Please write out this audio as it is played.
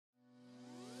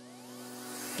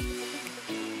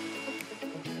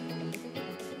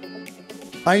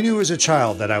I knew as a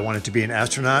child that I wanted to be an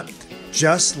astronaut,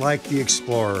 just like the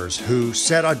explorers who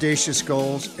set audacious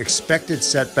goals, expected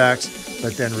setbacks,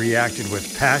 but then reacted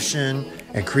with passion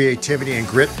and creativity and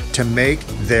grit to make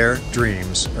their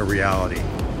dreams a reality.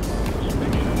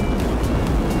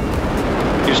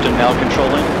 Houston now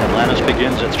controlling. Atlantis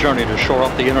begins its journey to shore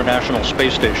up the International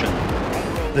Space Station.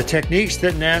 The techniques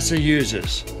that NASA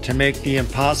uses to make the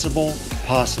impossible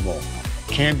possible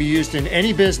can be used in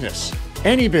any business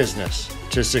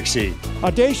to succeed.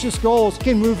 Audacious goals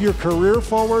can move your career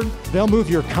forward, they'll move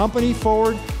your company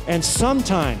forward, and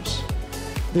sometimes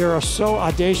they are so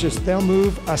audacious, they'll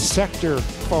move a sector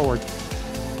forward.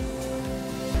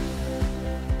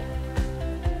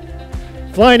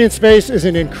 Flying in space is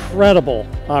an incredible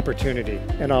opportunity,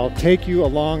 and I'll take you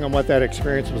along on what that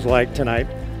experience was like tonight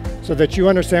so that you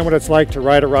understand what it's like to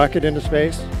ride a rocket into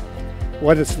space,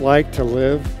 what it's like to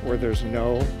live where there's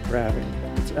no gravity.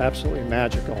 It's absolutely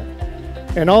magical.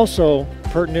 And also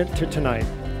pertinent to tonight,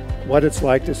 what it's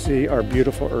like to see our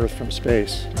beautiful Earth from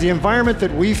space. The environment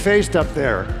that we faced up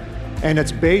there and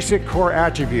its basic core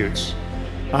attributes,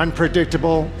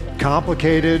 unpredictable,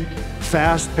 complicated,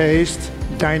 fast-paced,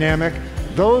 dynamic,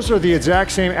 those are the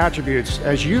exact same attributes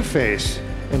as you face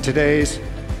in today's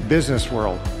business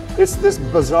world. It's this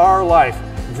bizarre life,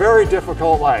 very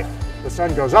difficult life. The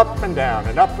sun goes up and down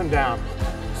and up and down.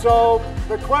 So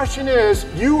the question is,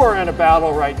 you are in a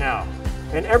battle right now.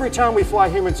 And every time we fly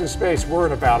humans in space, we're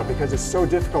in a battle because it's so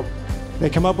difficult. They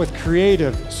come up with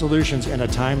creative solutions in a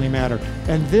timely manner.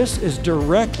 And this is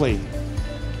directly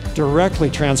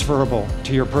transferable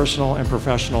to your personal and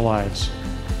professional lives.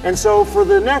 And so for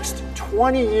the next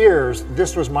 20 years,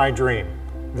 this was my dream.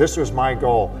 This was my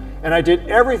goal. And I did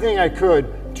everything I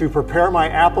could to prepare my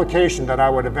application that I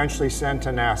would eventually send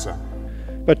to NASA.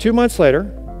 But 2 months later,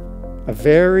 a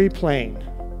very plain,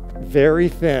 very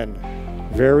thin,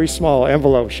 very small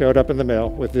envelope showed up in the mail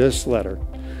with this letter.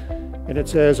 And it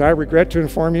says, "I regret to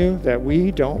inform you that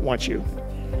we don't want you."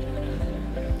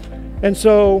 And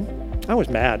so I was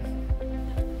mad.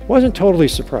 Wasn't totally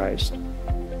surprised,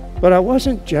 but I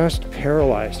wasn't just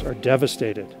paralyzed or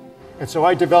devastated. And so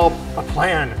I developed a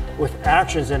plan with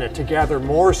actions in it to gather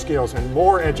more skills and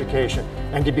more education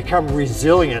and to become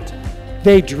resilient.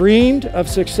 They dreamed of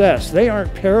success. They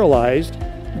aren't paralyzed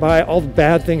by all the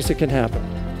bad things that can happen.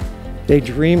 They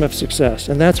dream of success,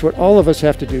 and that's what all of us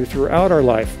have to do throughout our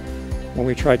life when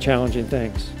we try challenging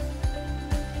things.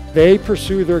 They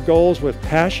pursue their goals with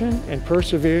passion and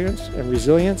perseverance and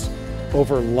resilience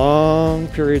over long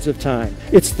periods of time.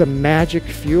 It's the magic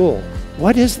fuel.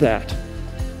 What is that?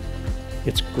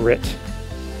 It's grit.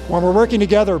 When we're working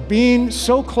together, being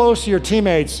so close to your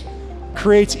teammates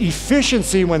creates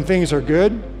efficiency when things are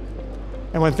good,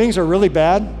 and when things are really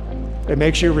bad, it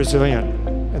makes you resilient.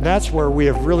 And that's where we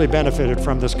have really benefited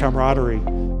from this camaraderie.